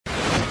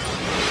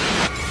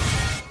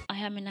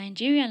am a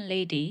Nigerian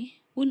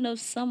lady who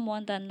knows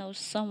someone that knows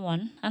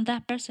someone, and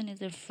that person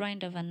is a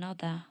friend of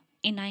another.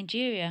 In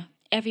Nigeria,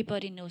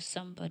 everybody knows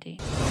somebody.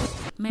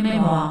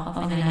 Memoir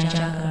of a Niger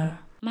girl.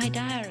 My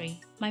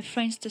diary, my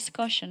friend's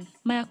discussion,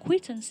 my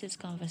acquaintances'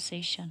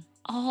 conversation,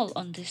 all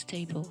on this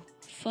table.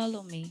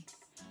 Follow me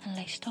and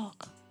let's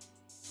talk.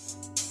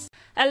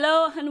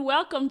 Hello and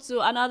welcome to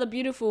another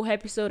beautiful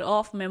episode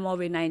of Memoir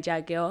of a Niger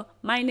Girl.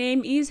 My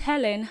name is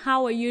Helen.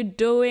 How are you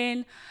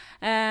doing?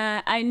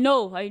 I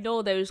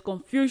know there is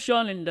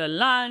confusion in the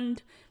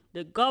land.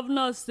 The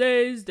governor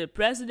says, the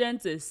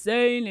president is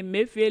saying,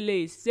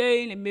 Emefiele is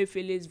saying,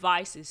 Emefiele's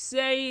vice is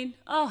saying.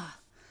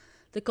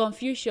 The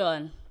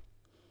confusion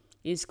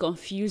is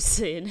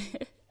confusing.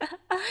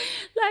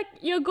 Like,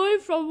 you're going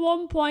from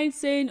one point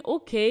saying,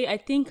 okay, I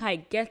think I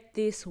get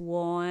this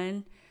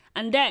one.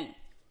 And then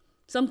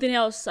something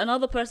else,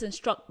 another person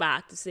struck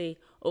back to say,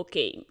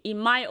 okay, in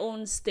my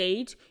own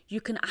state,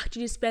 you can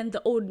actually spend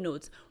the old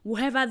notes.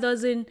 Whoever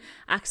doesn't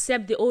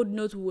accept the old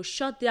notes will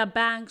shut their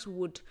banks,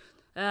 would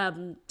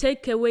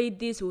take away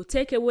this, will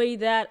take away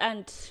that.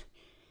 And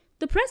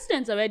the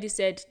president already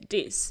said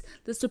this.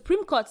 The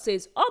Supreme Court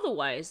says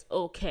otherwise.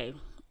 Okay,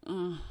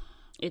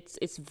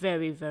 it's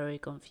very, very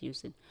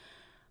confusing.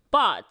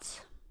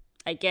 But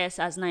I guess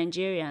as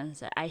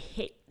Nigerians, I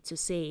hate to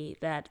say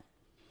that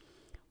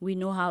we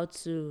know how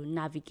to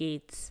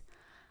navigate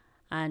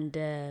and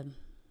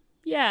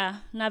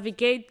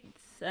navigate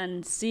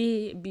and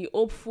see, be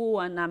hopeful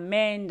and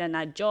amend and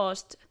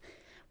adjust.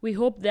 We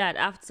hope that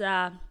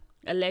after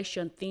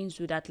election, things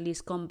would at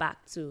least come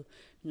back to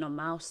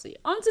normalcy.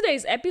 On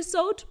today's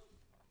episode,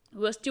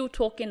 we're still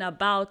talking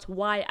about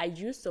why are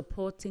you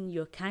supporting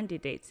your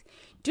candidate.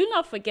 Do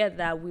not forget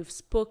that we've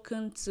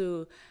spoken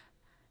to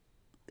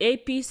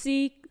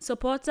APC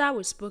supporter,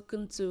 we've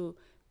spoken to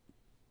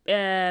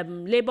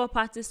Labour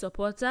Party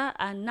supporter,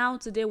 and now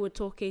today we're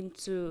talking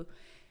to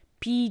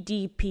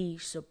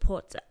PDP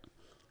supporter.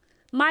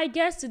 My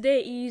guest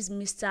today is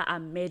Mr.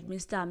 Ahmed.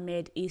 Mr.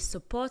 Ahmed is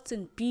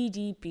supporting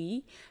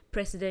PDP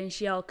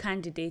presidential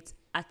candidate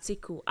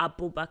Atiku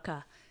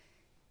Abubakar.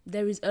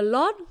 There is a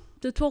lot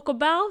to talk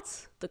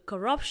about: the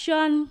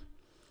corruption,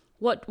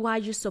 why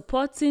you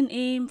supporting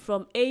him,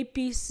 from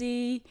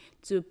APC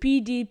to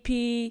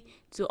PDP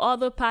to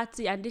other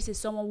party, and this is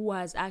someone who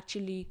has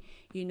actually,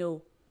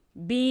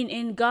 been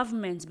in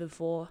government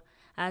before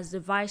as the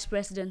vice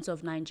president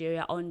of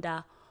Nigeria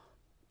under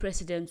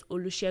President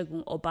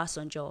Olusegun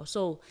Obasanjo.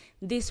 So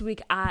this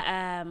week,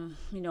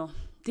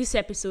 this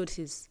episode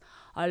is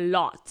a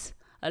lot,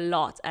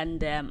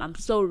 and I'm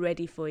so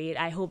ready for it.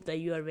 I hope that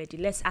you are ready.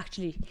 Let's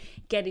actually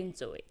get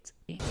into it.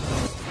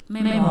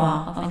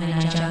 Memoir of a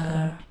Niger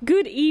girl.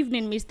 Good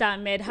evening, Mr.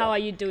 Ahmed. How are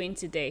you doing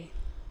today?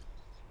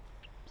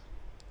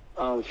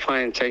 I'm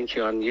fine, thank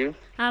you. And you?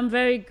 I'm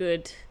very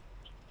good.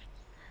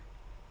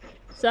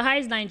 So how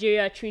is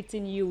Nigeria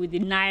treating you with the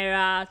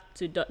naira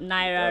to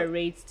naira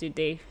rates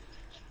today?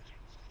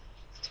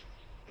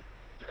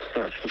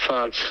 In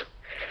fact,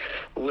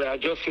 we are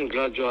adjusting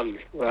gradually.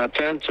 We are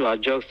trying to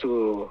adjust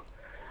to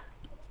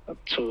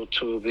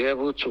be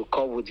able to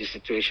cope with the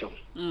situation.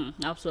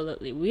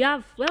 Absolutely. We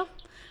are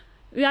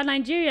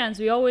Nigerians.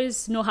 We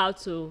always know how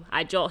to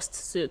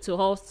adjust to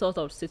all sorts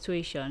of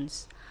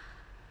situations.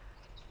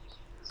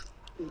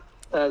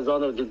 That's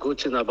one of the good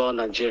things about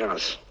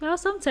Nigerians. Well,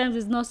 sometimes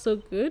it's not so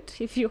good.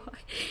 If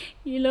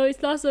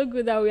it's not so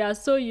good that we are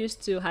so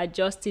used to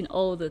adjusting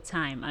all the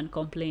time and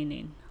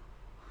complaining.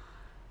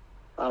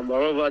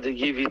 Moreover, they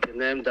give it a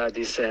name that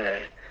is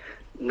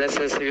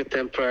necessary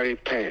temporary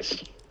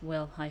pains.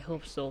 Well, I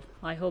hope so.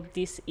 I hope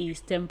this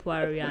is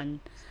temporary and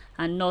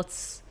not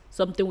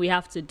something we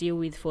have to deal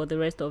with for the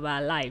rest of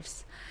our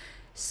lives.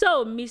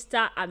 So,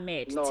 Mr.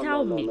 Ahmed,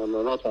 tell me. No,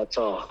 not at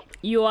all.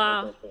 You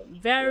are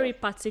very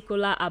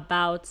particular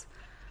about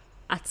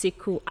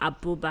Atiku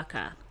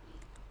Abubakar,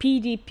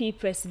 PDP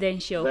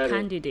presidential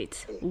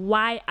candidate.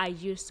 Why are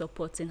you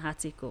supporting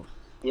Atiku?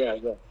 Yeah.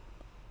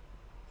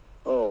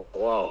 Oh,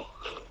 wow.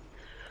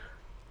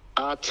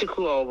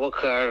 Atiku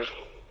Abubakar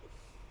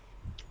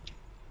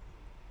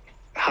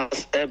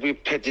has every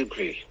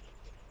pedigree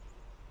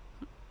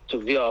to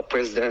be our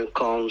president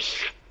comes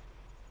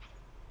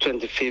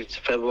 25th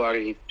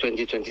February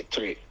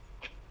 2023.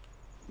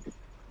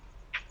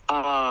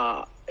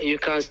 You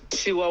can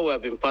see what we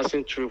have been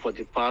passing through for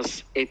the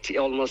past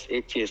almost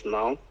 8 years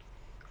now.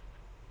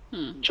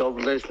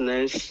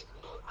 Joblessness,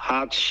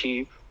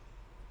 hardship,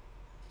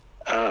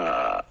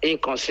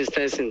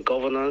 inconsistency in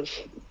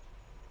governance.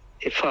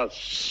 In fact,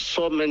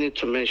 so many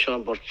to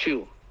mention, but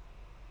few.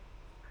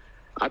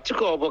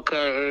 Atiku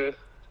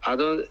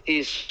Abubakar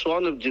is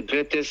one of the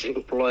greatest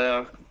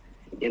employer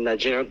in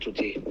Nigeria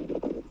today.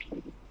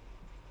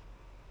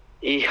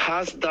 He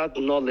has that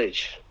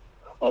knowledge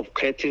of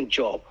creating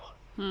job,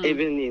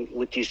 even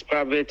with his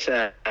private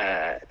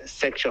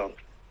section.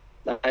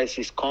 That is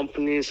his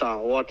companies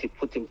and what he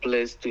put in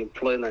place to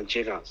employ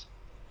Nigerians.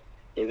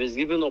 If he's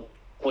given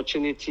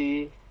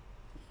opportunity,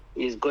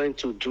 he's going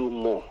to do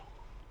more.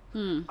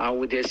 And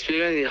with the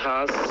experience he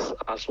has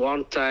as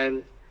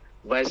one-time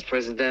vice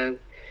president,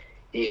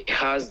 he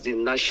has the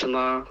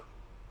national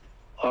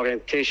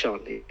orientation,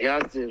 he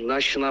has the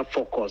national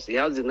focus, he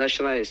has the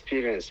national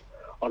experience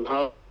on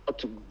how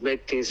to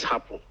make things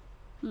happen.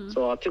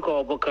 So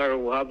Atiku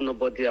Abubakar will have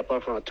nobody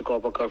apart from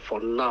Atiku Abubakar for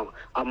now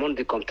among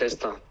the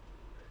contestants.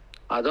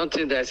 I don't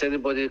think there's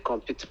anybody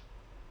competing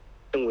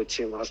with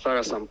him as far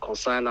as I'm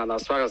concerned and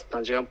as far as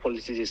Nigerian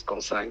politics is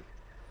concerned.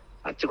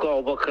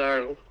 Atiku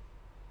Abubakar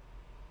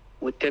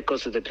will take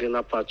us to the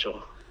greener pasture.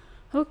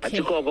 Okay.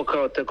 Atiku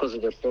Abubakar will take us to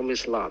the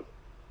promised land.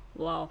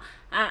 Wow.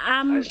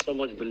 I so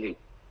much believe.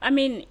 I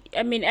mean,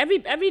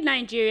 every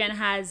Nigerian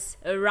has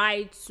a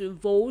right to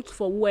vote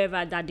for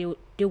whoever that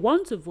they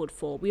want to vote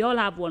for. We all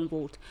have one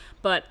vote.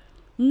 But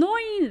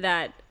knowing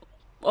that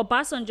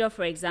Obasanjo,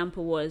 for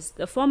example, was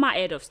the former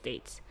head of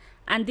state,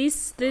 and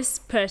this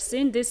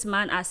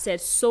man has said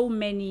so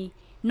many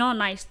not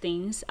nice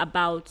things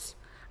about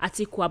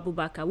Atiku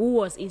Abubakar, who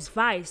was his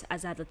vice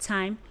as at the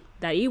time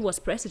that he was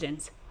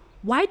president.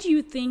 Why do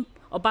you think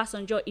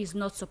Obasanjo is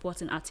not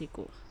supporting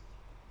Atiku?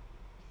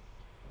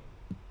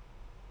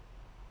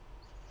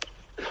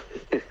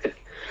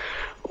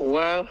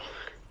 Well,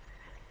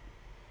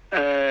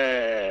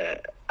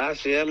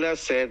 as you earlier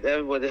said,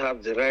 everybody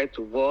has the right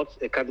to vote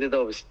a candidate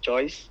of his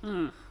choice.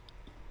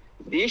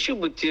 The issue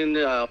between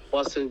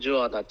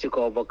Obasanjo and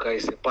Atiku Abubakar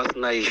is a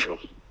personal issue.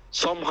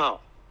 Somehow,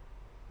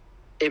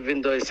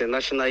 even though it's a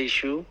national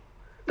issue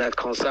that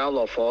concerns all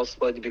of us,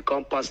 but it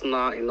becomes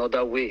personal in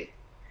another way.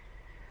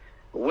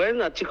 When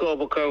Atiku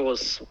Abubakar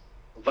was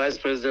vice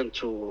president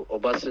to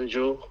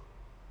Obasanjo,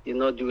 they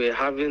were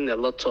having a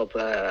lot of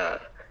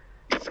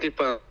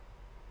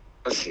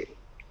discrepancy,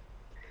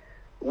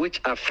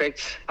 which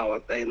affects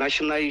our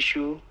national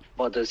issue,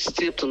 but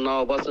still to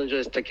now, Obasanjo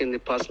is taking the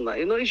personal.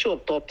 Issue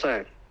of thought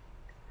time.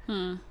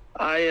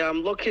 I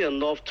am lucky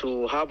enough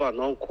to have an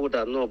uncle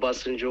that knows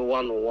Obasanjo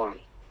 101.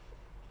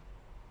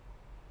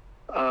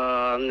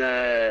 And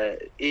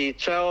he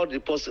tried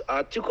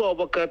Atiku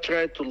Abubakar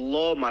tried to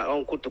lure my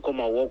uncle to come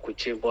and work with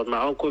him, but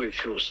my uncle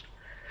refused.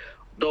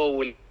 Though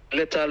we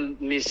later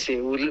miss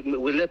him,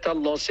 we later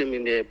lost him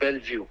in the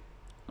Bellevue.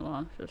 Oh,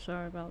 I'm so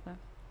sorry about that.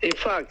 In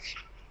fact,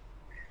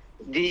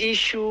 the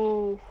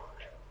issue,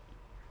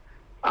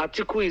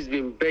 Atiku has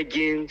been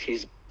begging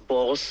his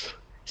boss,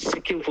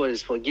 seeking for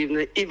his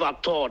forgiveness, if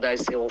at all there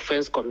is an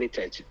offense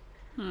committed.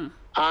 And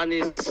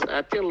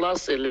I think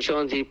last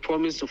election, he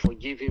promised to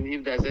forgive him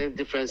if there's any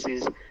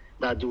differences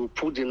that will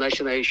put the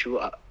national issue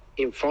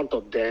in front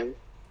of them.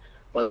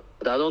 But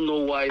I don't know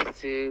why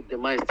still the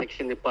man is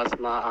taking the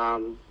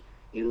personal,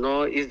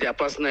 it's their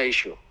personal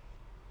issue.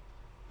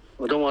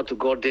 We don't want to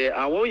go there.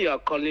 And what you are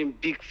calling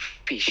big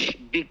fish,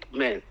 big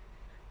men,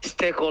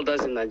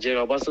 stakeholders in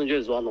Nigeria, Obasanjo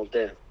is one of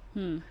them.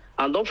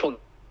 And don't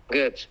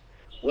forget,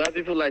 we have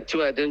people like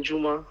Tua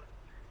Denjuma,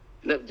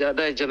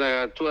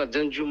 General Tua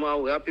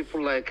Denjuma, we have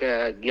people like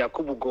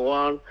Yakubu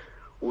Gowon,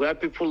 we have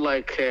people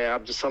like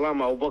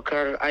Abdusalam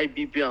Abubakar,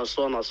 IBB, and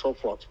so on and so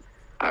forth.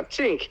 I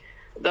think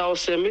there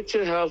was a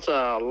meeting held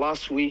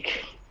last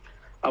week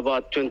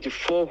about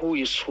 24 who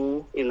is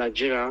who in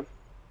Nigeria.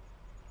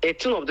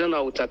 18 of them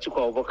are with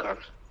Atiku Abubakar.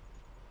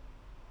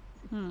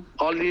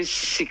 Only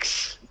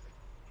 6.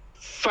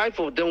 5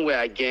 of them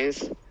were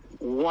against.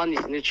 1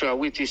 is neutral,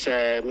 which is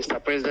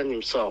Mr. President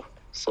himself.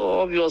 So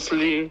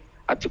obviously,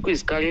 Atiku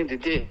is carrying the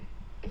day.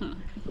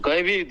 Because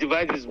if you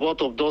divide his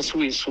vote of those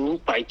who is who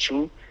by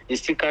 2,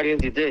 he's still carrying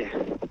the day.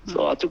 So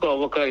Atiku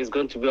Abubakar is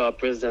going to be our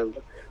president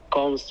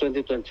comes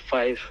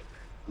 2025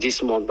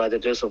 this month by the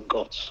grace of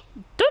God.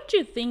 Don't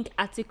you think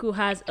Atiku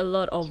has a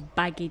lot of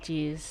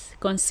baggages,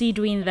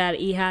 considering that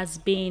he has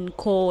been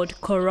called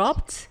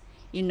corrupt?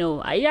 He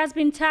has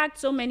been tagged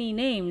so many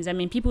names. I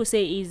mean, people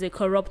say he's a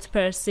corrupt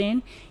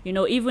person.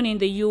 Even in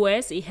the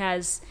U.S., he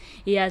has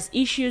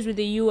issues with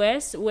the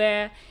U.S.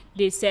 where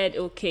they said,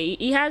 okay,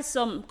 he has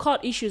some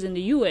court issues in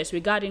the U.S.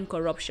 regarding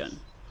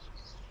corruption.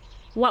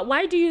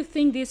 Why do you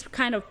think this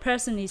kind of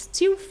person is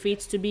still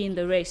fit to be in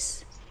the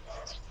race?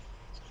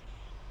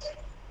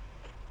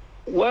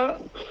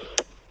 Well,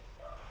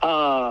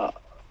 I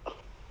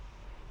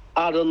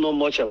don't know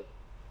much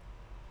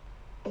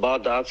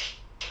about that.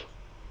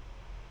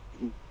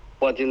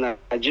 But in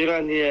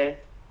Nigeria here,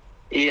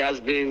 he has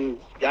been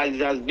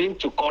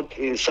to court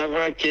in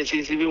several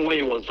cases, even when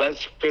he was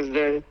vice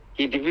president.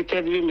 He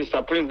defeated me,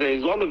 Mr. President.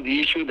 It's one of the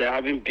issues they're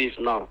having beef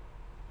now.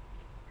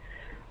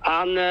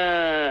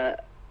 And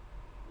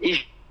he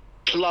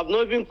should have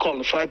not been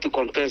qualified to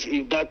contest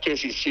if that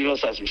case is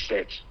serious as he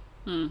said.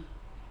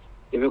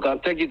 If you can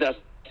take it as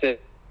a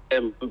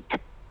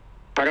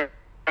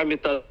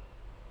parameter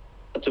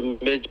to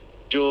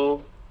measure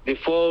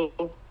before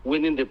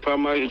winning the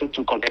primary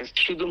to contest,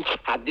 shouldn't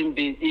have been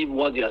if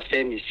what you are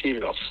saying is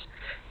serious.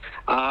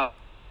 Although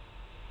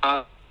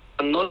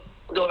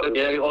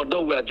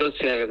we are just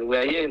here, we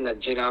are here in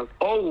Nigeria.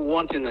 All we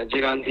want in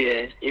Nigeria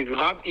here, if you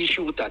have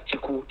issue with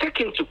Atiku, take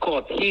him to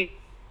court. He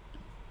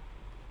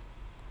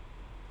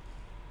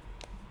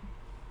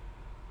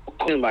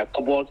in my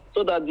cupboard,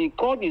 so that the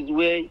court is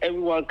where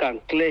everyone can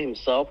clear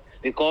himself,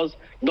 because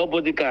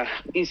nobody can.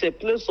 It's a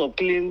place of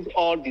cleaning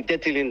all the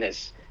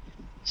dirtiness.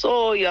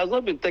 So he has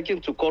not been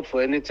taken to court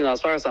for anything.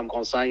 As far as I'm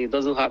concerned, he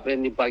doesn't have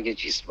any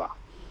baggages back.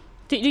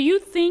 Do you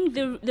think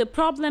the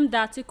problem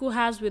that Atiku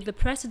has with the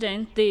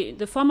president,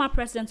 the former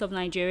president of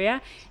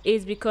Nigeria,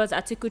 is because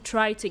Atiku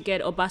tried to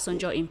get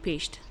Obasanjo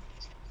impeached?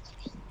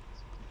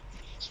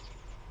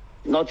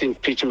 Not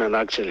impeachment,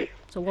 actually.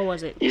 So what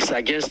was it? It's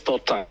against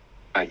third time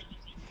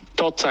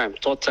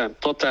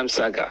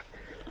saga,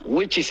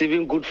 which is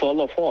even good for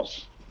all of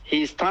us.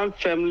 He stand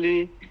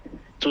firmly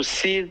to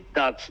see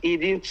that he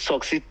didn't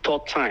succeed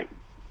third time.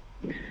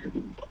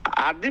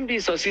 I didn't be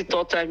succeed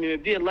third time, he may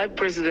be a life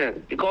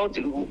president because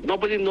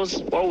nobody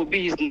knows what will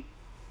be his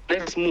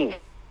next move.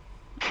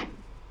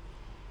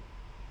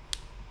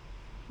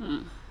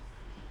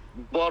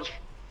 But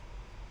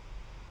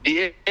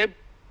the able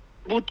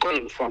to call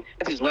him from,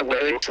 that is why we're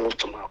very close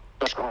to now.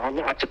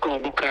 Atiku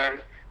Abubakar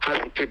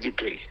has a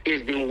pedigree.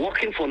 He's been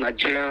working for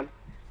Nigeria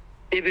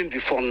even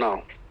before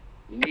now.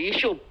 The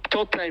issue of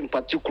third time in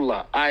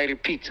particular, I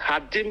repeat,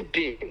 had him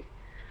been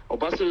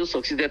Obasanjo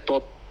succeeded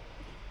third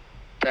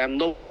time,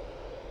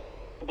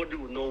 nobody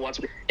will know what.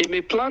 He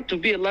may plan to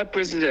be a life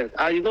president,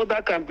 and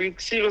that can bring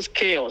serious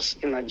chaos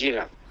in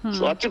Nigeria.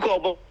 So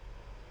Atiku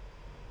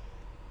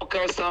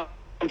Abubakar stand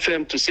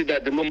firm to see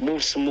that the move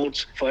moves smooth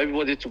for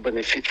everybody to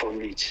benefit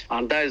from it,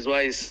 and that is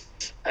why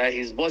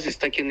his boss is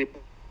taking it.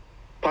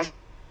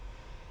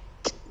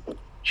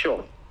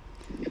 Sure.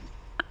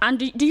 And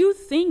do you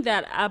think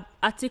that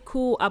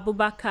Atiku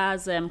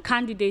Abubakar's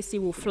candidacy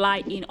will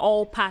fly in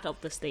all part of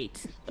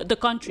the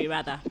country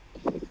rather?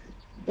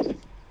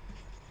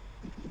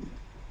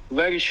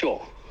 Very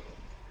sure.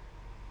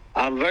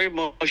 I'm very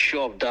much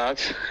sure of that.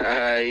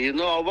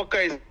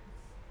 Abubakar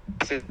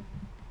is.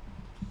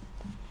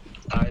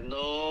 I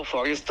know,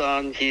 for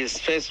instance, his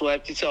first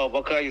wife, Titi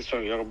Abubakar, is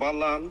from Yoruba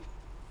land.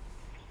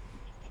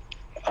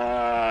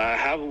 I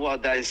have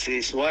that is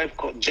his wife,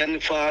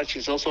 Jennifer.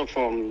 She's also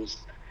from,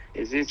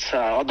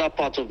 other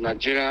part of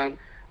Nigeria,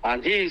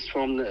 and he is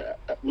from the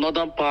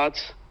northern part.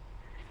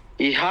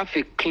 He have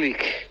a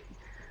clique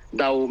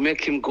that will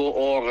make him go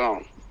all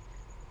around.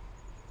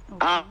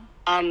 Okay.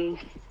 And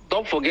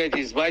don't forget,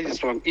 his wife is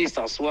from east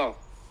as well,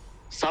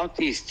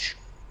 southeast.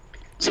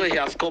 So he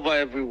has covered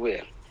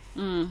everywhere.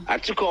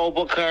 Atiku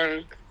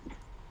Abubakar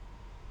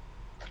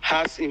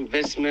has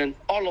investment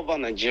all over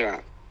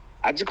Nigeria.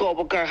 Atiku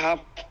Abubakar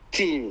have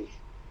team,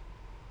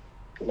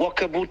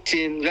 workable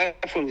team, right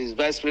from his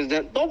vice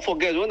president. Don't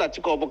forget, when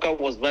Atiku Abubakar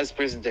was vice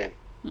president,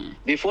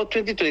 before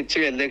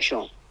 2023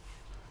 election,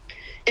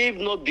 if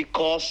not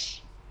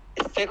because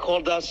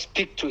stakeholders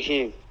speak to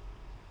him,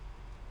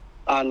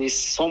 and is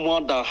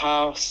someone that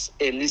has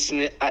a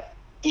listening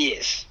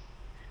ears.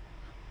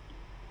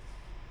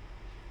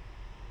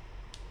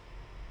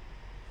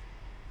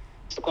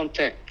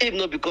 Content. If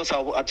not because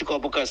Atiku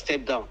Abubakar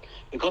stepped down,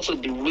 because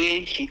of the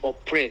way he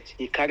operates,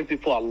 he carry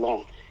people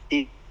along.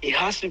 He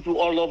has people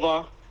all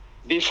over.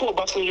 Before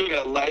Obasanjo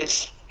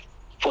realized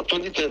for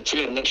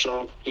 2023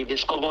 election, he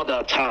discovered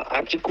that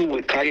Atiku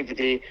will carry the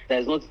day. There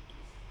is nothing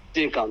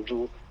he can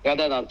do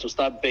rather than to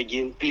start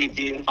begging,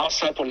 pleading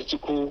outside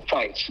political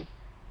fights,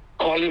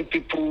 calling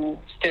people,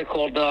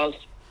 stakeholders,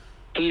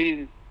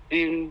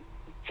 pleading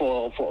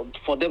for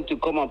them to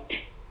come and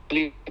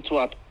plead to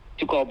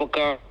Atiku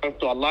Abubakar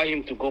to allow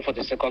him to go for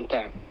the second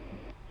time.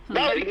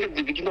 That is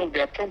the beginning of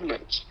their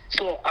problems.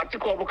 So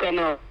Atiku Abubakar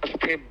now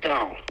stepped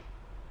down.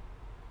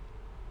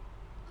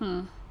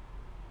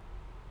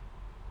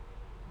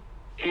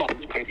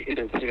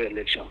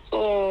 Election. So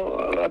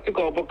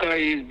Atiku Abubakar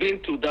is been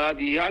to that.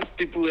 He has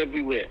people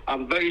everywhere.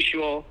 I'm very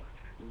sure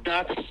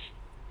that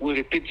will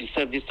repeat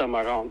itself this time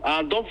around.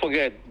 And don't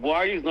forget,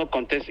 Buhari is not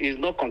contesting. He's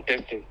not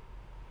contesting.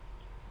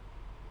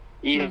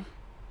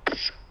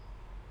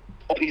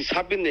 He's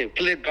having a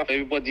playground for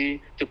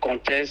everybody to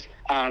contest,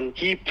 and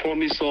he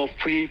promised a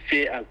free,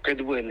 fair, and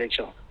credible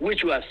election,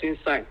 which we have seen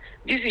signs.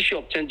 This issue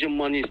of changing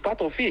money is part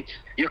of it.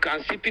 You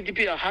can see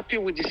PDP are happy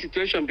with the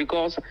situation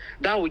because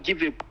that will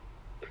give a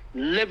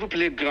level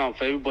playground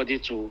for everybody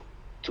to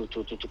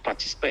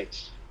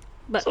participate.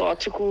 But so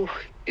Atiku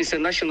is a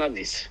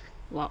nationalist.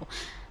 Wow.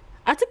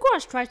 Atiku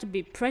has tried to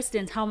be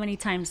president how many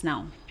times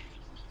now?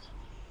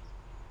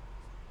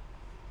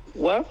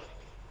 Well,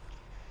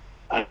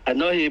 I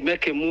know he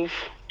make a move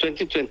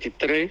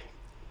 2023.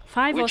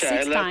 5 or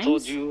 6 times.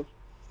 Told you.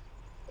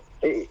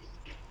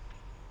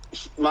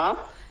 Ma?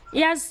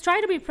 He has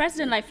tried to be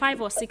president like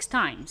 5 or 6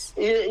 times.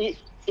 No,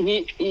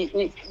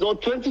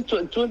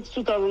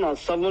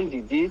 2007 he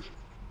did.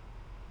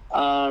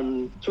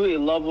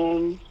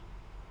 2011,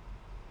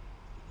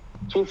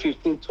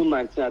 2015,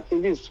 2019. I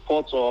think this is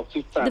 4th or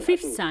 5th time. The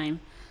 5th time.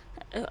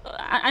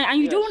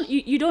 And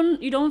you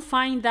don't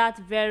find that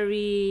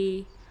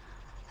very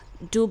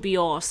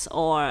dubious,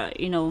 or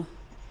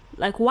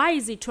like, why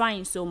is he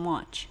trying so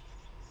much?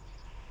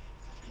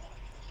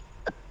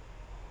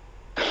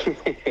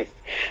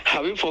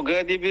 Have you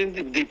forgotten even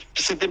the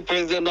sitting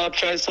president now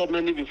tried so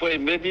many before he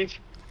made it?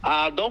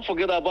 Don't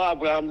forget about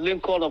Abraham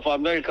Lincoln of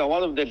America,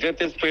 one of the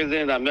greatest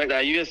presidents America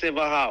the US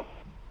ever have.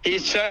 He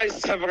tried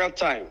several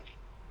times.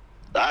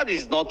 That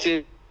is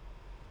nothing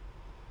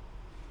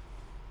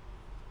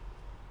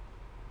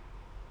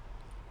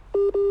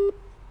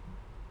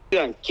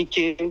and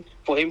kicking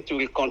for him to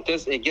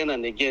recontest again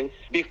and again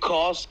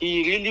because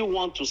he really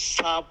wants to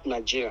serve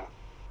Nigeria.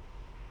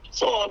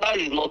 So that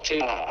is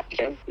nothing.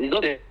 It's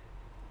not a...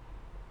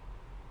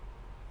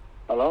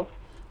 Hello?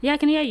 Yeah, I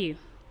can hear you.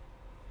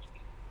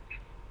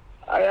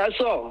 I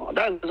saw.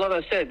 That's what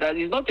I said. That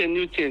is not a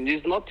new thing.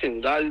 There's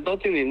nothing. There is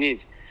nothing in it.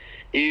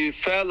 He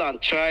fell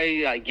and try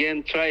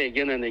again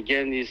and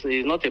again. It's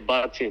not a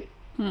bad thing.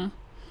 Can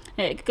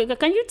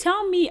you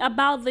tell me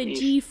about the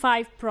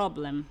G5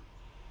 problem?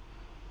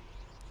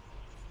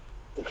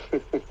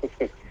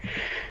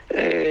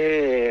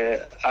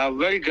 I'm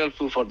very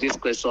grateful for this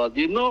question.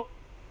 You know,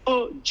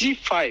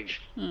 G5.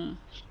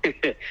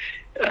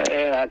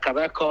 Can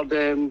I call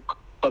them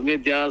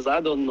comedians? I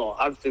don't know.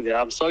 Actually,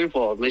 I'm sorry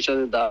for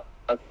mentioning that.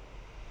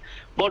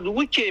 But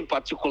Wike in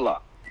particular,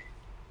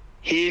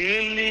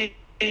 he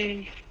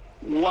really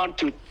want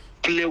to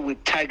play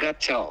with tiger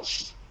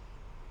tails.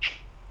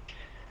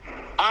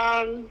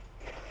 And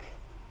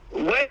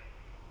when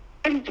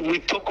we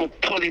talk of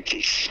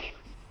politics,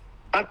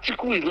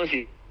 Atiku is not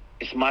his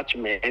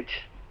matchmate.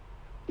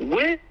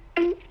 When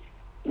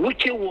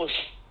Wike was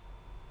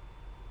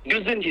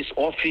using his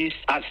office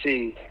as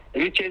a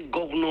richest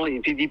governor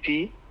in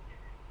PDP,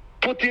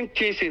 putting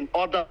things in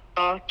order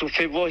to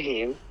favor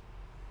him,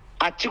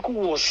 Atiku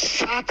was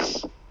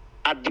sat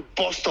at the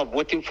bus stop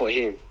waiting for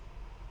him.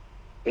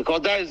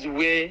 Because that is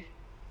where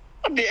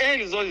the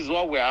end result is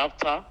what we're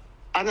after.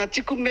 And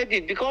Atiku made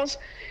it because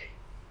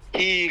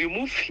he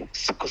removed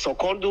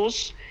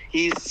secondos.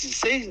 He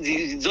says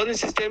the zoning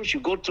system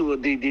should go to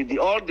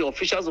all the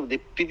officials of the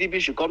PDP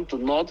should come to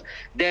north.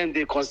 Then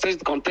the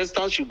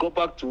contestants should go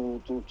back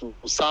to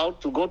south,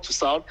 to go to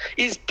south.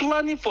 He's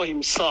planning for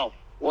himself.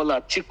 Well,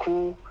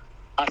 Atiku,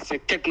 as a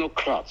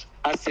technocrat,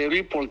 as a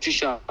real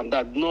politician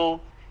that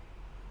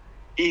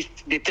is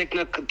the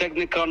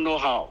technical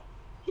know-how.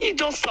 He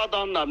just sat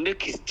down and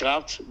make his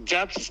draft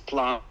his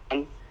plan.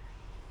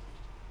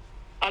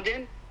 At the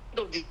end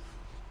of the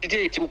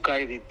day,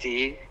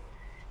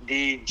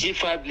 the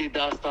G5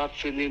 leaders start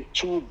feeling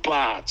too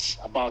bad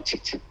about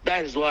it.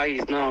 That is why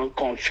he's now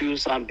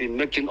confused and been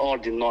making all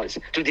the noise.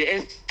 To the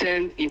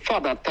extent, in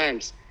fact, at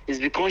times, it's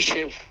become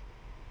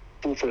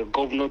shameful for a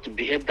governor to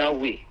behave that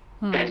way.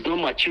 There is no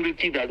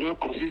maturity, there is no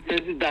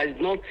consistency, there is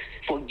no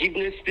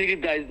forgiveness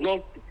spirit,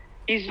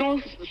 it's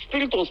not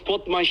spirit of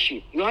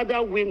sportsmanship. You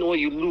either win or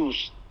you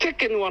lose.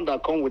 Take anyone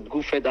that comes with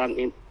good faith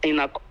and in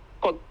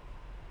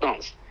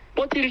accordance.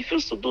 But he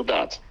refused to do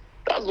that.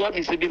 That's what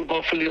is been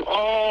baffling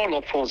all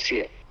of us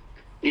here.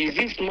 Is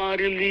this man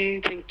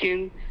really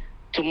thinking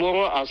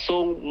tomorrow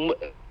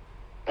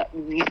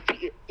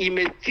he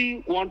may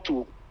still want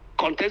to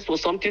contest for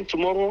something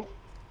tomorrow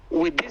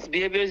with these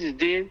behaviors he's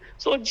doing?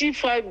 So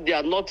G5, they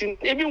are nothing,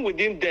 even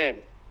within them,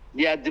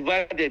 they are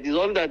divided. It's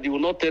only that they will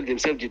not tell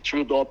themselves the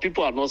truth or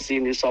people are not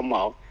seeing it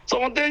somehow.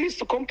 Some of them used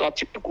to come to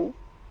Atiku.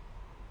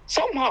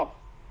 Somehow,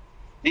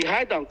 they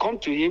hide and come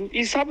to him.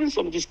 He's having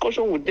some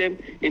discussion with them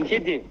in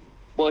hidden.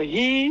 But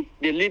he,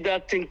 the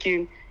leader,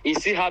 thinking he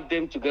still have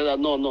them together.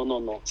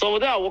 No. Some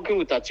of them are working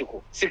with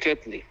Atiku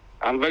secretly.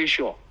 I'm very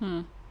sure.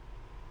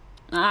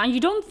 And you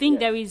don't think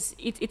there is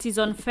it is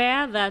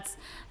unfair that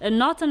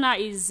Northerner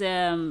is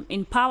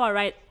in power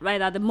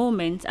right at the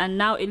moment, and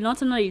now a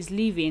Northerner is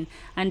leaving,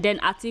 and then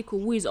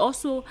Atiku, who is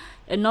also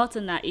a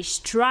Northerner, is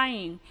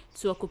trying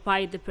to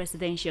occupy the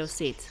presidential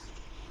seat?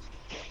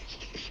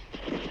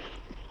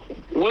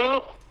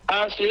 Well,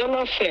 as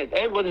Yola said,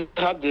 everybody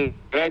have the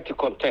right to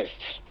contest.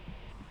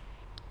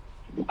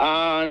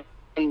 And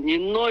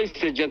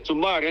it's a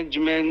gentleman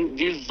arrangement,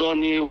 this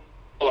zoning,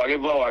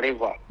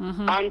 whatever.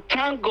 And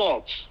thank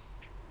God,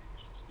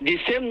 the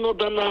same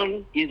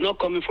Northerner is not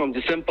coming from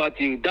the same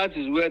party. That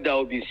is where there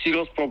will be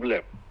serious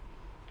problem.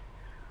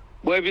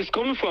 But if it's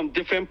coming from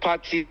different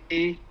party,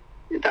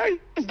 there's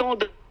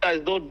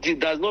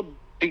no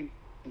big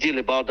deal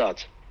about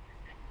that.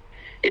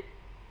 If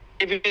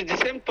it's the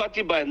same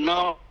party by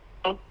now,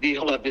 the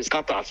whole have been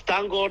scattered.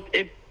 Thank God,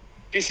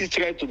 APC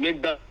tried to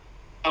make that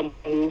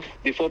move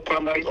before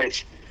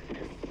primaries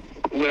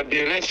will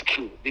be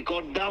rescued,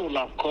 because that will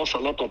have caused a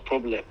lot of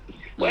problem.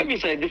 But if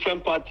it's a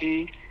different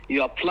party,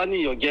 you are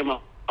planning your game,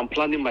 I'm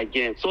planning my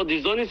game. So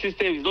the zoning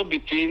system is not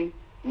between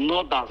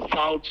north and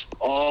south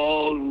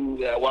or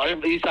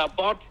whatever. It's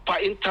about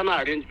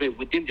internal arrangement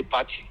within the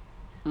party.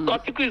 So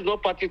Atiku is not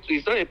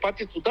a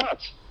party to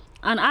that.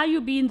 And are you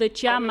being the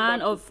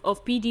chairman of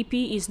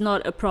PDP is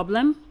not a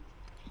problem?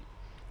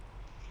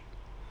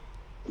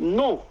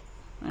 No.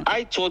 Okay.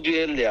 I told you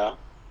earlier,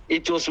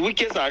 it was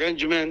Wike's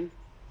arrangement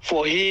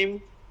for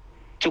him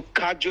to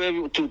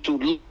cajole, to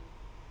lure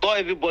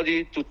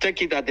everybody to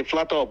take it at the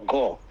flatter of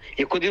God.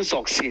 He couldn't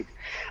succeed.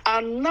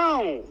 And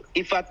now,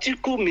 if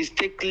Atiku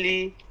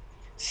mistakenly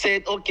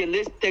said, okay,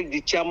 let's take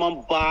the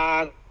chairman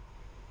back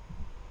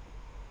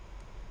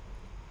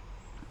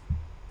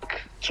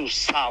to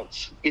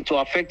south, it will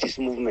affect his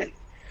movement.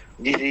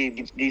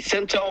 The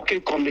Central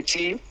Working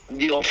Committee,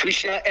 the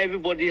official,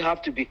 everybody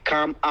have to be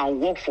calm and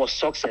work for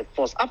success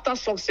first. After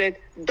success,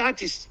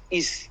 that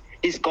is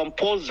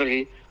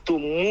compulsory to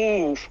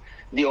move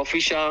the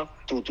official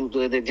to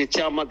the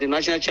chairman, the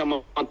national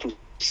chairman to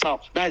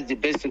serve. That is the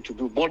best thing to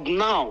do. But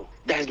now,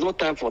 there is no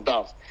time for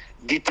that.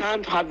 The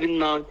time having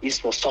now is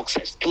for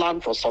success,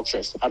 plan for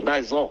success, and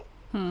that is all.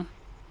 And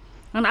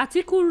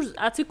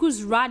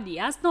Atiku's rally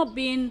has not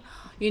been,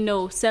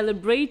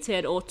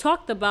 celebrated or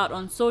talked about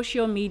on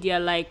social media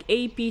like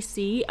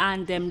APC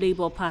and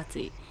Labour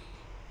Party.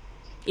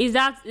 Is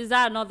that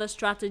another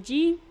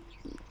strategy?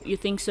 You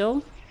think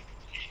so?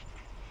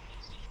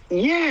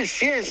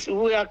 Yes,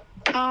 we are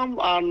calm,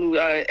 and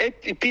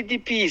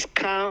PDP is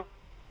calm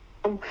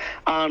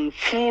and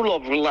full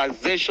of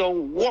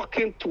realization,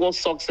 working towards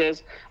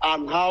success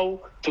and how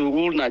to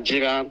rule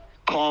Nigeria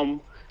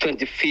come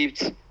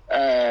 25th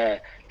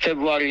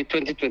February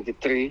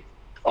 2023.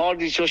 All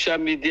the social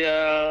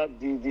media,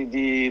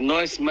 the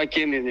noise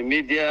making in the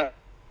media,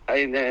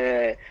 in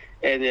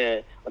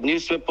the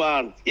newspaper,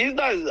 and if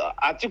that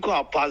article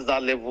have passed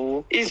that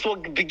level, it's for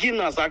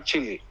beginners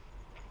actually.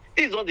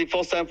 It's not the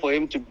first time for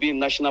him to be in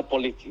national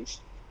politics.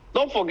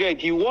 Don't forget,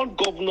 he won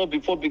governor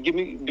before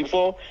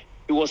he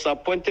was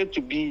appointed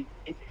to be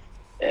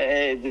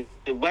the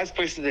vice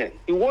president.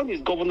 He won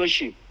his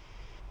governorship.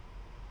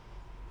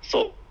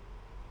 So,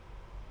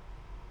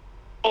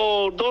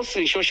 those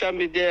in social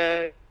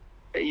media,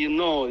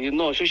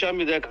 social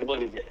media can go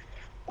there.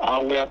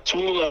 We are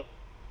too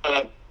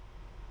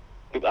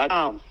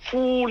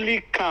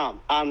fully calm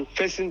and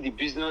facing the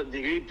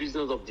real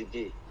business of the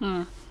day.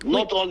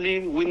 Not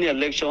only winning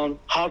election,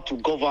 how to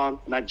govern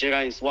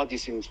Nigeria is what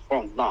is in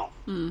front now.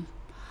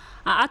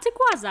 Atiku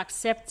has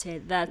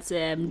accepted that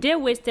they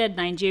wasted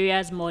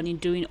Nigeria's money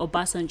during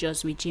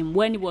Obasanjo's regime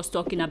when he was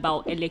talking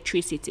about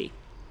electricity.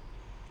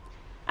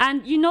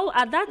 And,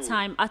 at that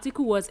time,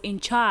 Atiku was in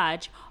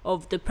charge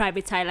of the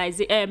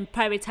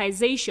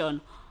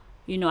privatization,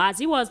 as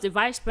he was the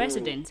vice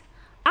president.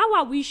 How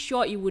are we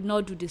sure he would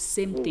not do the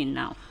same thing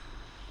now?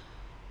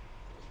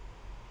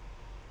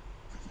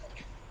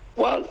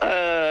 Well,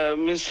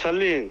 Ms.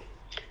 Helene,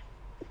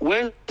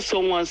 when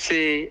someone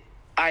say,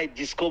 I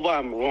discover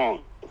I'm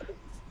wrong,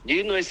 do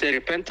you know it's a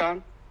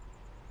repentant?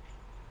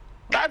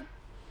 That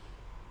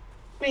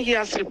means he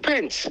has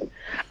repented.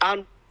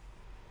 And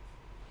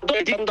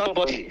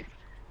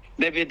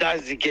maybe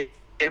that's the game.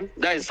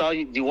 That is how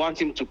you want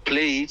him to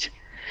play it.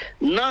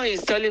 Now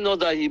he's telling us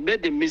that he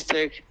made a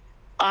mistake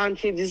and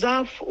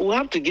we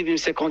have to give him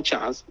second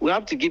chance. We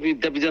have to give him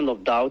dividend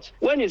of doubt.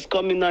 When he's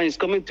coming now, he's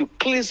coming to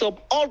clean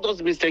up all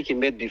those mistakes he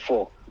made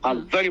before.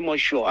 I'm very much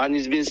sure. And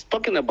he's been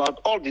talking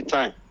about all the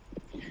time.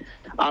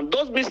 And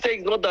those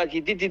mistakes, not that he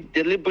did it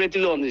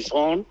deliberately on his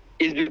own,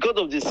 is because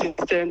of the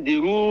system, the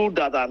rule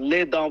that are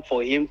laid down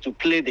for him to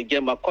play the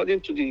game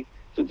according to the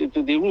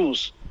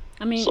rules.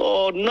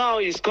 So now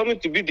he's coming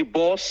to be the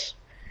boss.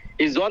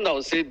 He's the one that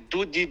will say,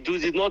 do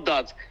this, not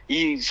that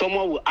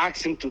someone will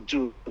ask him to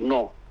do.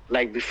 No,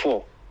 like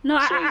before. No,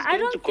 so I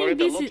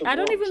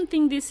don't even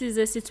think this is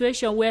a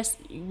situation where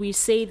we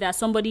say that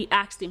somebody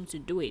asked him to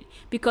do it,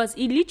 because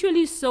he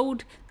literally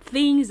sold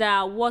things that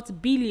are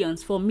worth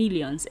billions for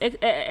millions.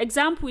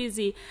 Example is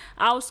the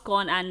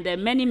Auscon and the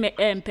many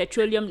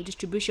petroleum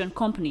distribution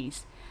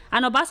companies.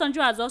 And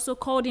Obasanjo has also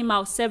called him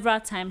out several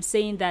times,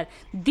 saying that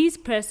this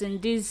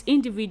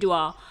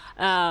individual,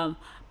 I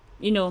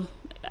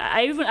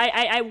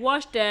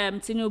watched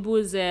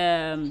Tinubu's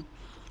an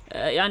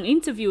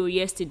interview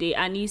yesterday,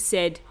 and he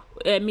said,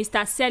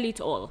 Mr. Sell It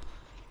All.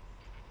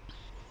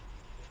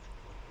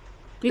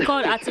 We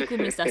call Atiku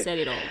Mr. Sell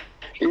It All.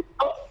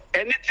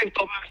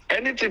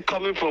 Anything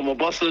coming from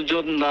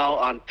Obasanjo now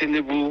and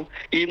Tinubu,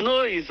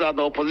 is an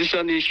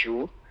opposition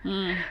issue.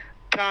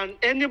 Can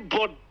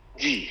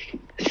anybody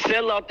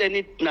sell out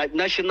any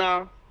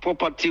national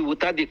property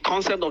without the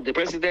consent of the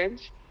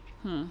president?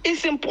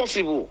 It's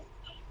impossible.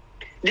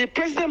 The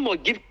president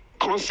must give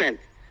consent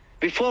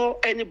before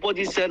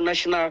anybody sell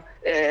national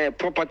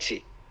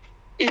property.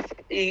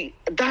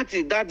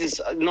 That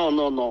is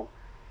no.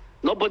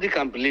 Nobody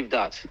can believe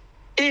that.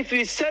 If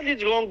he sell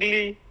it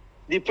wrongly,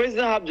 the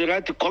president have the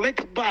right to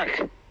collect it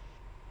back.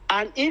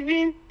 And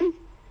even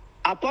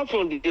apart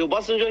from the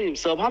Obasanjo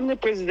himself, how many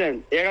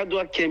presidents?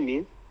 Yar'Adua came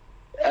in,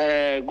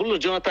 Goodluck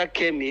Jonathan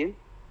came in,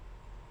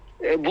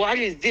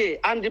 Buhari is there,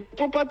 and the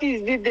property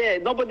is there.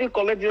 Nobody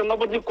collected it,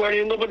 nobody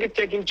querying, nobody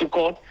taking to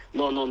court.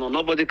 No.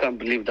 Nobody can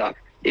believe that.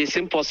 It's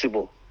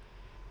impossible.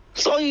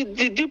 So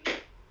the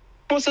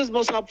process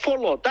must have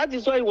followed. That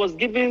is why he was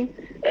giving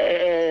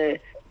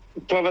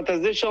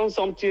privatization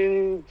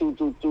something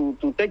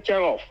to take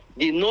care of.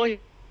 They know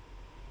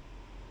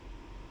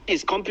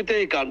he's competent,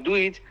 he can do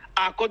it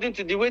according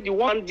to the way they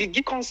want. They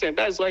give consent.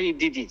 That's why he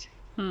did it.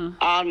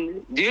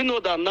 And do you know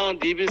that now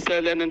they even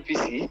sell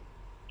NNPC?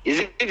 Is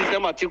it the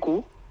same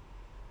article?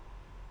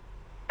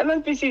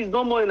 NNPC is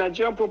no more in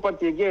Nigerian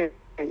property again.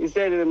 He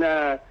said in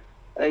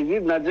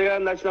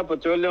Nigerian National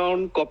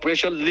Petroleum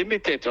Corporation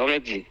Limited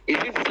already.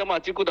 Is it the same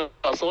article that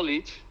sold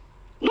it?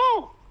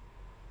 No.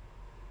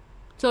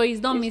 So he's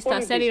not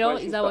Mr. Sell It All?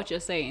 Is that what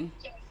you're saying?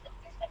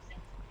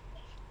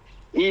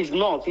 He's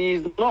not.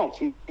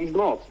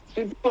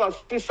 People are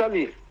still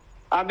selling.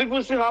 And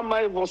people see how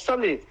much was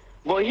selling.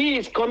 But he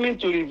is coming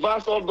to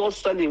reverse all those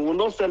selling. He will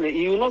not sell it.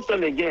 He will not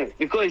sell again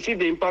because you see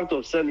the impact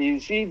of selling. You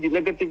see the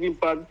negative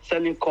impact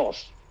selling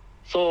costs.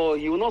 So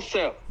he will not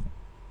sell.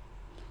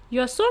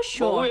 You're so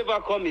sure. But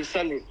whoever comes is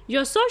selling.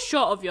 You're so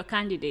sure of your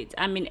candidate.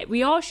 I mean,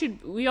 we all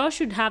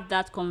should have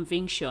that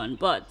conviction.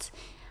 But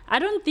I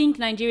don't think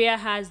Nigeria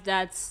has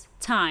that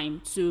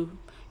time to.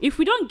 If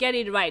we don't get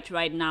it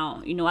right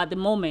now, at the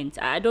moment,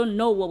 I don't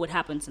know what would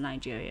happen to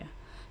Nigeria.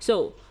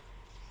 So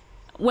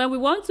when we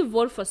want to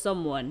vote for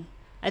someone,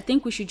 I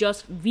think we should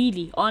just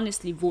really,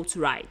 honestly vote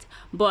right.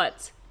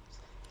 But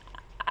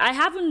I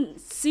haven't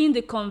seen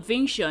the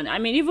conviction. I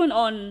mean, even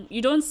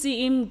you don't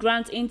see him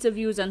grant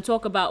interviews and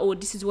talk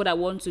about, this is what I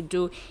want to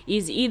do.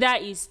 He's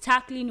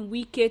tackling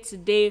Wike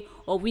today,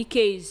 or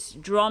Wike is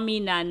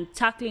drumming and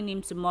tackling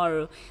him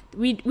tomorrow.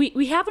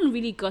 We haven't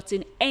really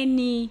gotten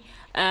any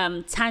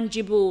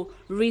tangible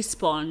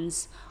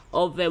response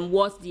of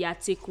what the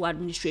Atiku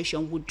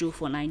administration would do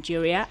for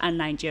Nigeria and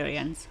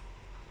Nigerians.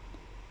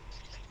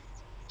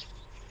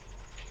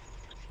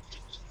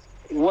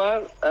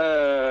 Well,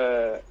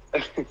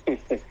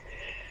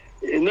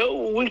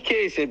 Wike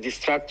is a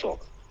distractor.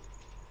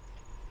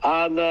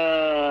 And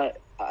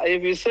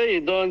if you say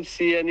you don't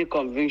see any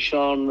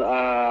conviction,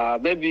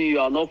 maybe you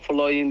are not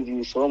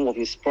following some of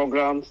his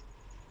programs.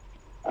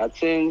 I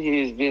think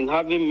he's been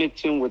having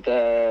meetings with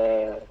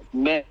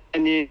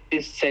many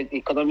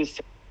economic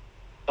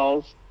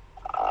sectors,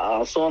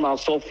 so on and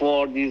so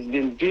forth. He's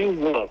been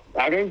doing well,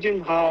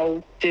 arranging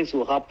how things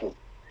will happen.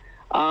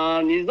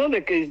 And it's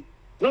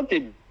not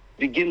a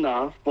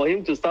beginner for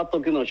him to start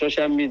talking on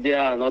social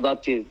media and other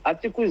things.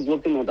 Atiku is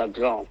working on the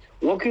ground,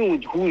 working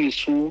with who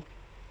is who,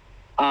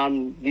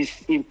 and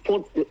these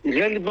important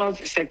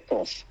relevant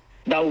sectors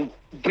that will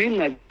bring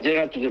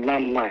Nigeria to the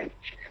landmine,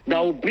 that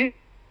will bring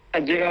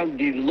Nigeria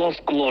the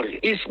lost glory.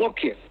 He's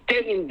working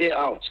day in, day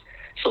out.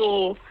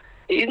 So,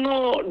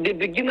 the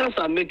beginners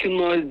are making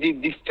noise, the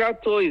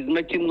distractor is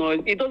making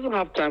noise. He doesn't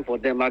have time for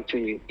them,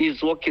 actually.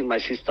 He's working, my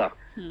sister.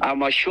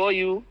 I'm assure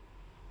you,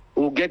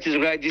 we'll get it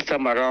right this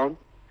time around.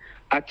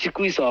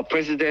 Atiku is our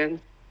president,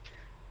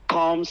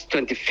 comes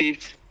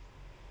 25th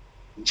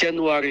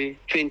January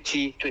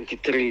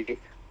 2023,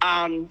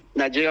 and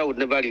Nigeria would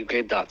never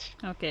regret that.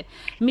 Okay.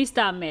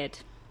 Mr. Ahmed,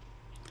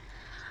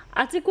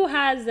 Atiku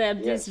has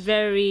these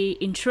very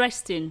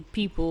interesting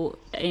people,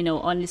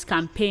 on his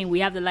campaign.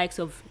 We have the likes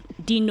of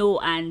Dino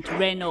and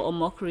Reno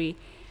Omokri.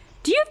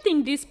 Do you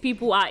think these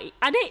people are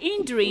they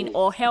hindering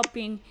or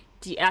helping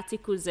the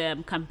Atiku's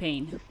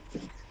campaign?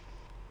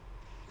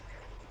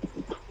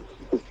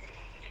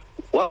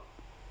 Well,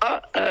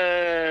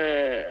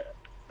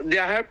 they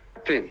are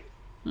helping.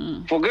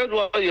 Forget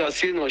what you are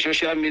seeing on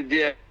social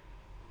media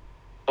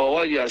or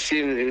what you are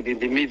seeing in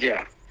the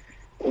media.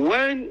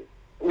 When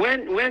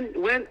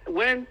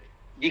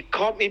they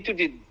come into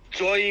the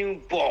drawing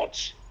board,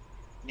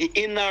 the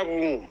inner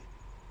room,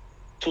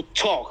 to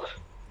talk,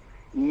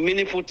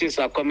 meaningful things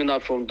are coming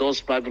out from those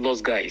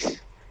fabulous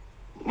guys.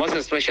 Most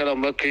especially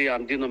Omokri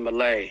and Dino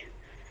Malai.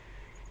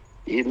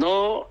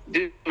 Dino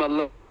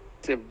Malai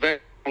is a very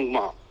strong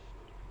man.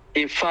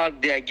 In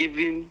fact, they are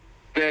giving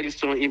very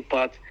strong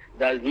impact.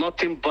 There's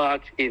nothing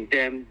bad in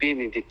them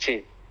being in the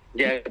team.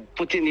 They are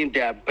putting in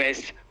their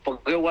best.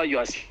 Forget what you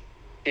are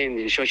seeing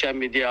in social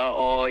media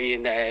or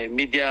in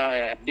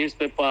media,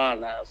 newspaper,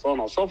 and so on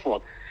and so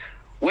forth.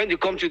 When they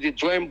come to the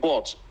drawing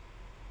board,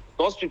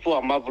 those people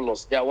are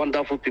marvelous. They are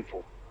wonderful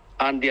people.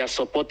 And they are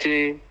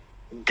supporting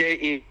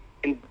day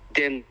in,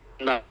 day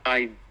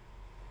night.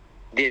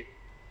 They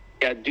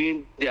are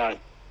doing their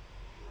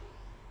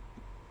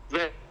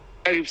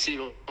very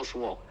serious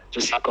work to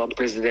become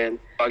president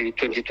early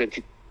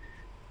 2020.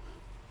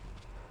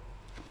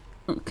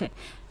 Okay.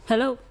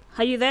 Hello,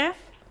 are you there?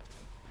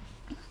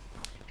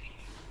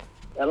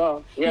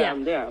 Hello. Yeah,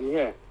 I'm there. I'm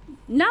here.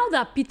 Now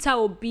that Peter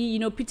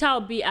Obi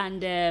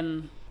and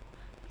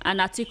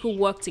Atiku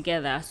work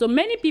together, so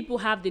many people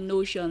have the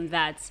notion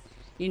that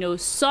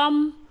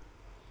some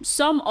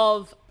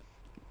of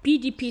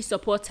PDP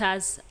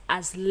supporters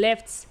has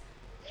left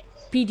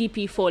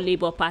PDP for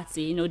Labour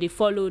Party. They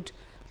followed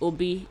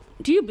Obi.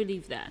 Do you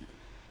believe that?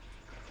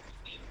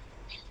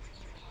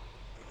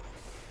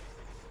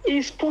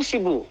 It's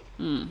possible.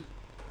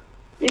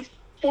 It's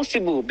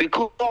possible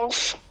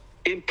because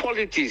in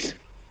politics,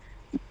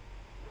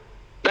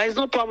 there is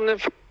no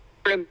permanent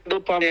friend, no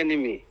permanent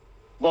enemy,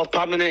 but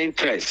permanent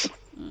interest.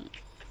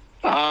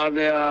 And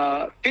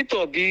Peter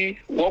Obi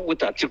worked with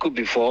Atiku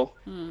before,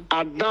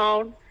 and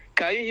now,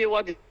 can you hear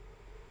what is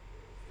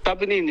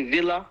happening in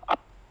Villa?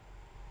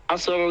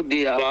 Also,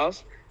 the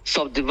house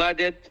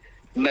subdivided.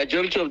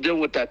 Majority of them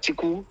with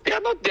Atiku. They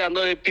are not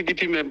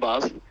PDP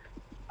members.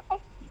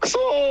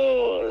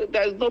 So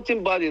there's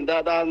nothing bad in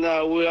that. And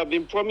we have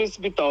been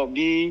promised Peter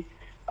Obi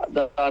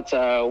that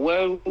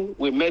when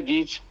we made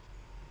it,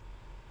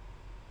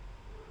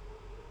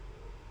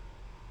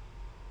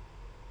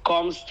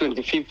 comes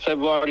 25th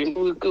February,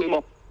 we come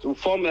up to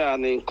form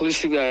an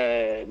inclusive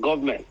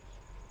government.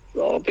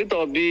 So Peter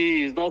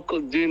Obi is not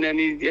doing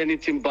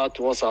anything bad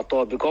to us at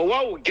all, because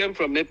what we gain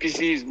from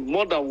APC is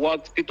more than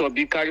what Peter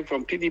Obi carried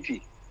from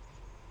PDP.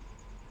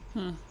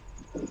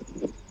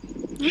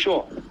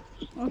 Sure.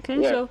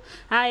 Okay, yeah. So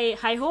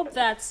I hope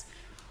that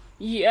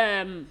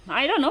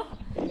I don't know,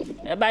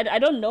 but I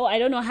don't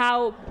know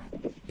how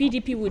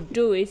PDP would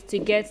do it to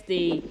get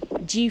the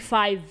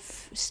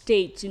G5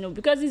 states,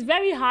 because it's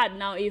very hard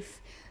now if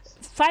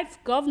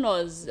 5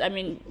 governors,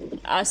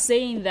 are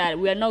saying that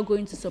we are not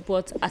going to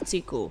support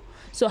Atiku.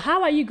 So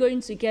how are you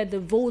going to get the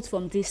vote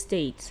from this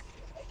state?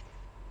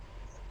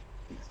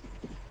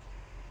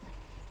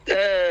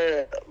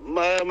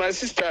 My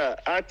sister,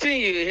 I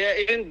think you hear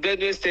even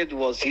Benue State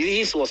was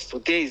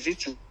today, is it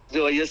today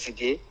or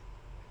yesterday?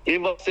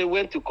 Even they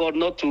went to court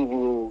not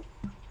to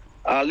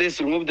at least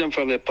remove them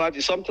from the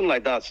party, something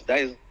like that. There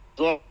is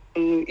one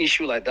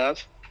issue like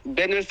that.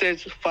 Benue State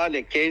filed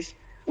a case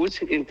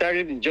which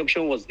interim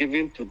injunction was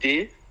given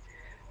today.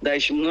 They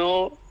should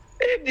know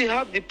if they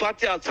have the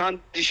party at hand,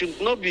 they should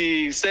not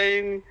be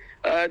saying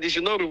they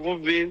should not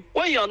remove me.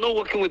 When you are not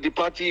working with the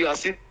party, you are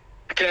still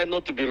clear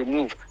not to be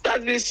removed.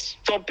 That means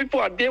some people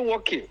are there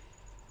working.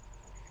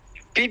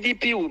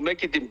 PDP will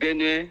make it in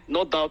Benue,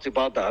 no doubt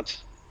about that.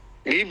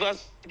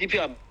 Rivers,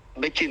 PDP are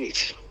making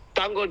it.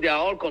 Thank God they are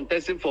all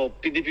contesting for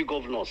PDP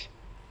governors.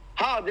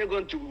 How are they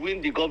going to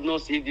win the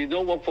governors if they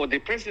don't work for the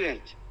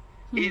president?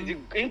 Is the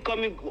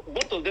incoming,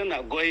 both of them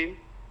are going,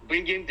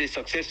 bringing the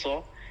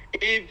successor.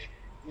 If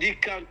they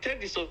can tell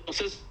the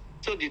successor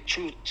the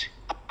truth,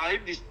 and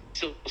if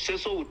the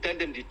successor will tell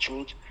them the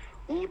truth,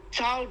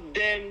 without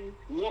them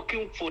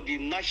working for the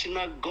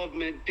national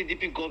government,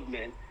 PDP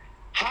government,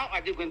 how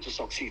are they going to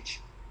succeed?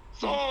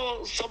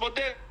 So some of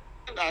them,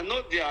 I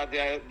know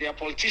they are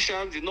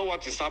politicians, they know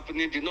what is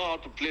happening, they know how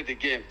to play the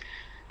game.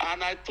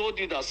 And I told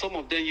you that some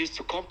of them used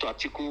to come to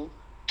Atiku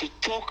to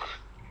talk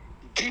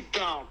deep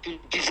down, to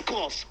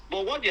discuss.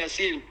 But what they are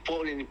saying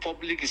in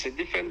public is a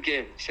different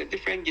game. It's a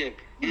different game.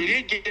 The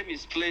real game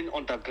is playing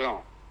on the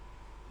ground.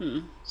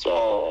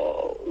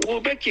 So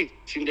we'll make it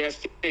in their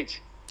state,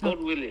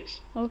 God willing.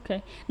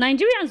 Okay.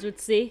 Nigerians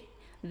would say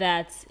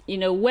that,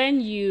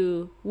 when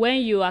you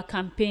are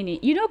campaigning,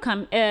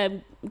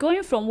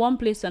 going from one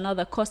place to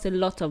another costs a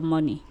lot of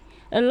money.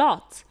 A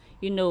lot,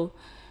 Yeah.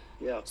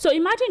 So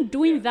imagine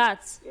doing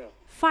that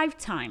 5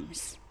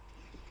 times.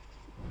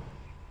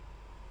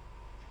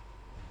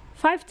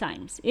 5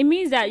 times. It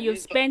means that you've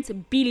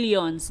spent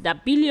billions,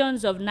 that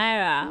billions of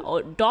naira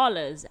or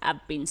dollars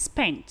have been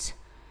spent.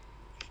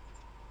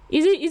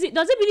 Is it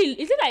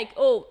like,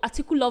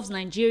 Atiku loves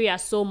Nigeria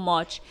so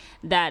much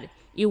that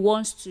he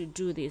wants to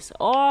do this?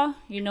 Or,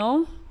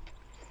 Mr.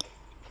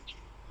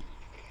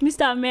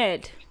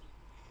 Ahmed?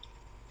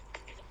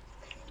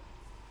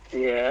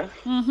 Yeah.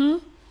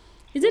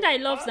 Is it that he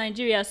loves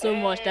Nigeria so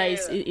much that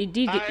he's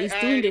doing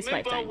this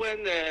 5 times? I remember when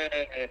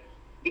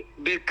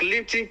Bill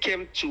Clinton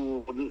came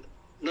to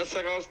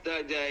Nasarawa,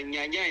 the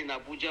Nyanya in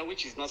Abuja,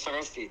 which is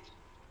Nasarawa State,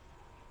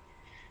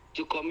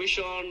 to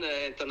commission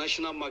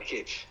international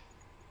market.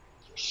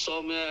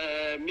 Some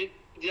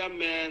media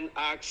men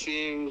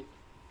asking,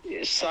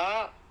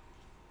 sir,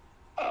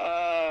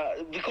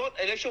 because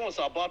election was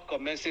about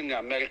commencing in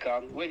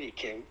America when he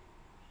came,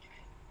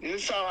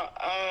 sir,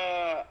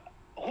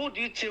 who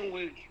do you think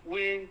will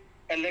win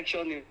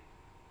election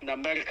in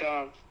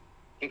America?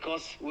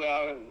 Because we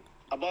are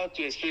about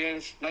to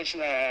experience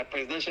national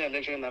presidential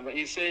election in America.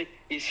 He said,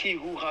 it's he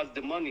who has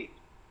the money.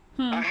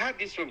 I heard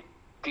this from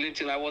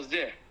Clinton. I was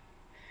there.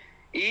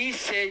 He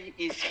said,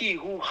 it's he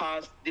who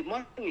has the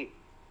money.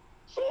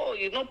 So,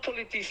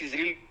 politics is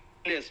really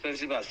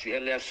expensive, as he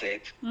earlier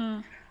said.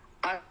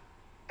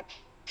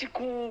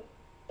 Atiku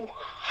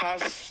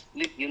has,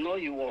 he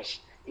was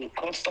in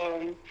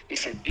custom,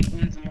 he's a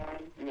businessman,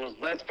 he was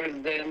vice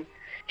president.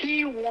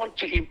 He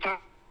wants to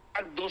impact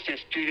those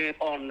experience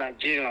on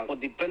Nigerians for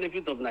the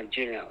benefit of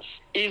Nigerians.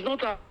 He's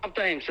not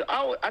after himself.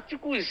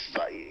 Atiku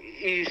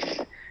is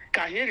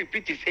can he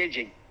repeat his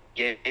age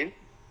again?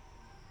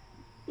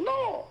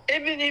 No.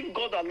 Even if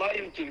God allows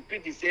him to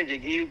repeat his age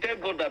again, he'll tell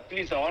God that,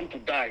 please, I want to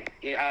die.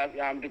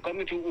 I'm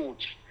becoming too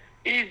old.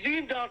 He's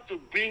doing that to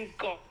bring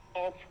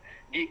up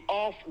the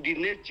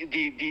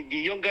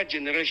younger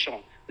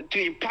generation to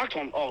impact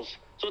on us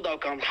so that we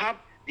can have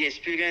the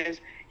experience.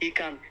 He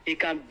can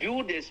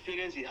build the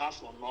experience he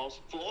has on us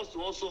for us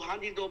to also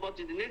hand it over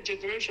to the next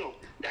generation.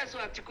 That's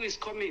why Atiku is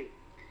coming.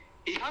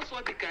 He has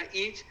what he can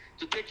eat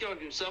to take care of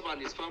himself and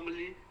his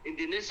family in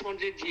the next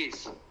 100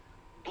 years.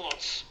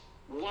 But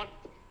what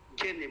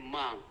gain a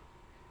man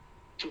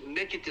to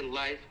make it in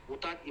life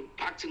without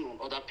impacting on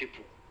other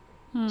people?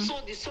 So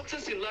the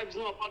success in life is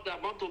not about the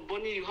amount of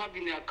money you have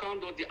in your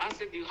account or the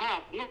asset you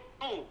have.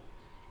 No.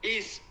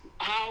 It's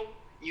how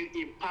you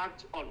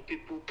impact on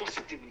people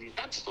positively.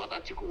 That's what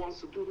Atiku wants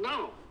to do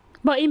now.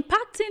 But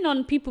impacting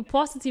on people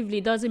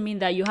positively doesn't mean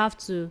that you have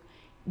to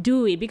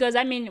do it, because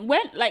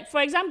for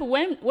example,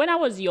 when I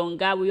was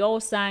younger, we all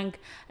sang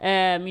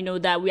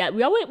that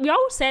we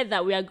always said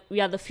that we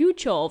are the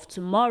future of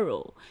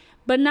tomorrow.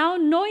 But now,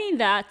 knowing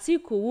that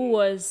Atiku, who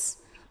was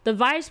the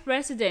vice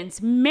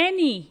president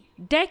many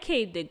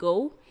decade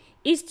ago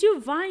is still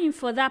vying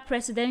for that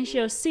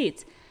presidential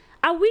seat.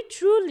 Are we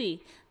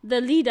truly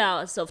the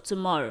leaders of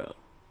tomorrow?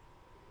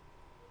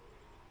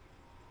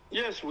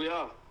 Yes, we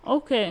are.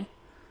 Okay.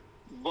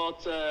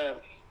 But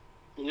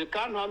you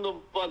can't hand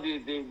over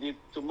the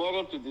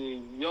tomorrow to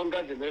the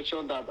younger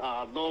generation that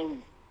are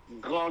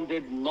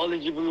non-grounded,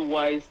 knowledgeable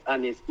wise,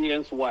 and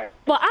experienced wise.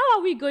 But how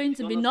are we going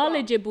to be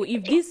knowledgeable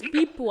if these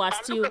people are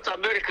still... Look at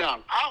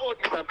American. How old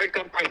is the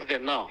American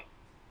president now?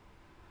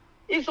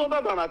 He's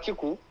older than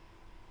Atiku.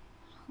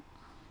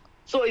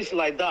 So it's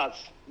like that.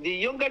 The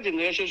younger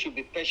generation should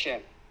be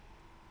patient.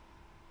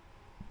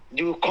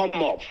 They will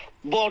come up.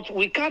 But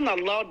we can't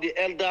allow the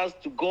elders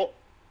to go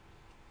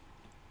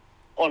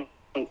on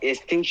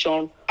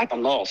extinction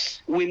on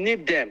us. We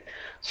need them.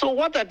 So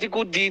what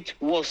Atiku did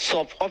was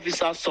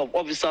sub-officer.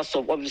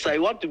 He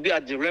wants to be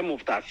at the realm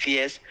of the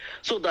affairs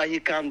so that he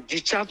can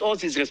discharge all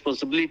his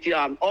responsibility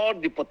and all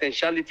the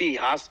potentiality he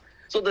has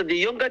so that the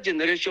younger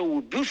generation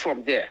will build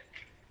from there.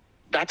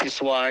 That is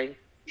why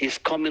he's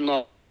coming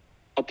up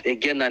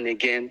again and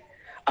again.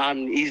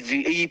 And he's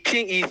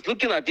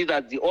looking at it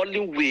as the only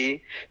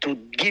way to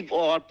give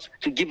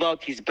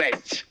out his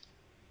best.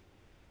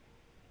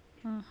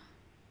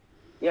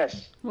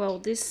 Yes. Well,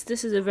 this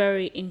is a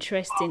very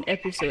interesting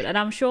episode, and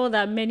I'm sure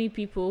that many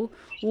people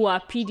who are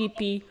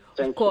PDP,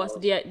 of course,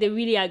 they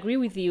really agree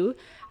with you.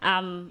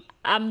 I'm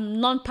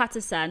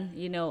non-partisan,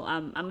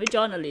 I'm a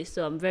journalist,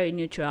 so I'm very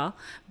neutral.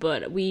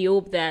 But we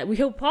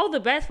hope all the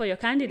best for your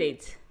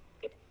candidate.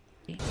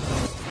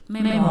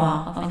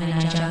 Memoir of a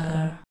Naija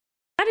Girl.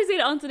 That is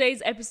it on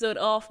today's episode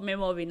of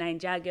Memoir of a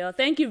Naija Girl.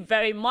 Thank you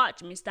very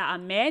much, Mr.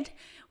 Ahmed,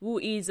 who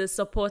is a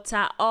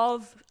supporter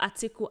of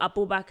Atiku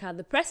Abubakar,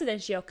 the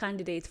presidential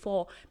candidate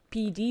for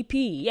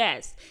PDP.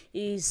 Yes,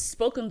 he's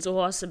spoken to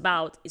us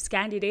about his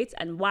candidate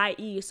and why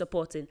he is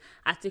supporting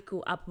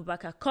Atiku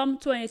Abubakar come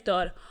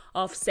 23rd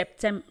of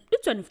September,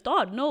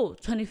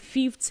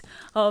 25th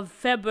of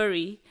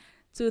February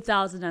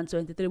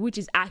 2023, which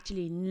is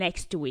actually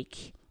next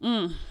week.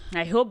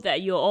 I hope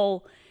that you're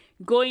all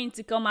going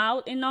to come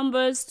out in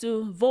numbers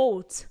to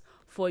vote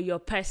for your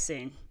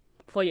person,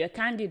 for your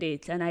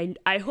candidate. And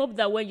I hope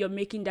that when you're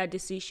making that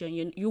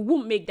decision, you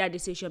won't make that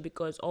decision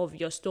because of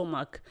your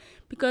stomach.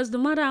 Because no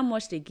matter how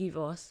much they give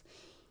us,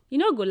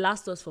 go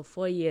last us for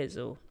 4 years.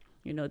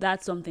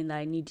 That's something that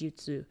I need you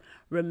to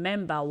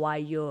remember while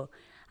you're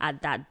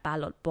at that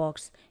ballot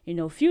box.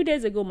 A few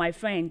days ago, my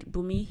friend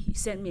Bumi, he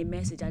sent me a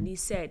message and he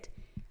said,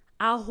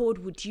 how old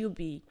would you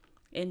be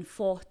in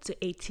 4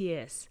 to 8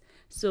 years?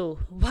 So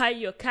while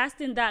you're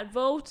casting that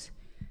vote,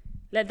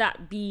 let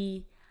that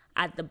be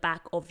at the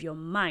back of your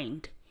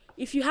mind.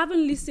 If you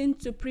haven't listened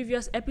to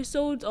previous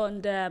episodes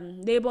on the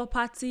Labour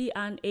Party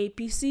and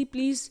APC,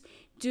 please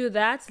do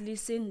that.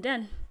 Listen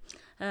then.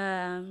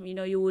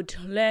 You would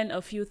learn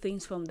a few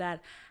things from that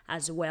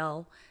as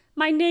well.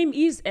 My name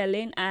is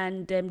Ellen,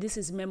 and this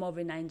is Memoir of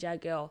a Naija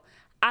Girl.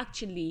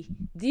 Actually,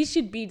 this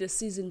should be the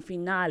season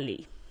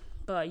finale.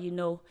 But,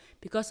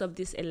 because of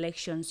this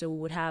election, so we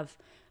would have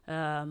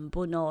a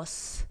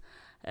bonus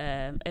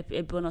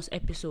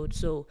episode.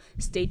 So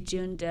stay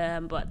tuned.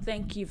 But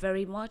thank you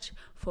very much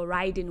for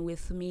riding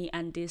with me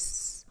and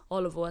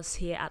all of us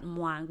here at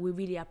Mwang. We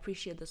really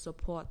appreciate the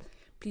support.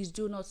 Please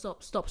do not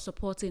stop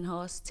supporting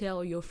us.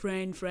 Tell your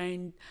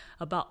friend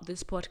about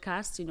this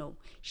podcast.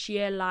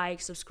 Share,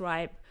 like,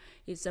 subscribe.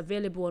 It's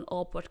available on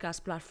all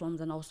podcast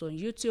platforms and also on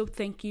YouTube.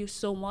 Thank you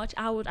so much.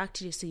 I would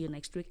actually see you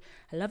next week.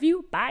 I love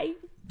you. Bye.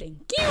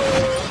 Thank you.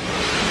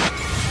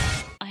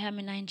 I am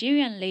a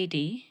Nigerian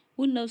lady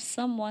who knows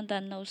someone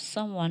that knows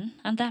someone,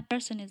 and that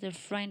person is a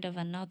friend of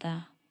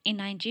another. In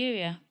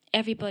Nigeria,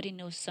 everybody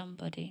knows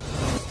somebody.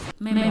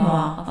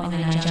 Memoir of a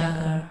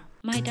Naija Girl.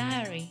 My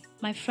diary,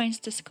 my friend's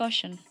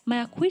discussion,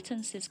 my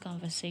acquaintances'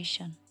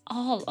 conversation,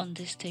 all on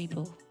this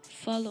table.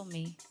 Follow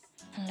me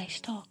and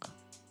let's talk.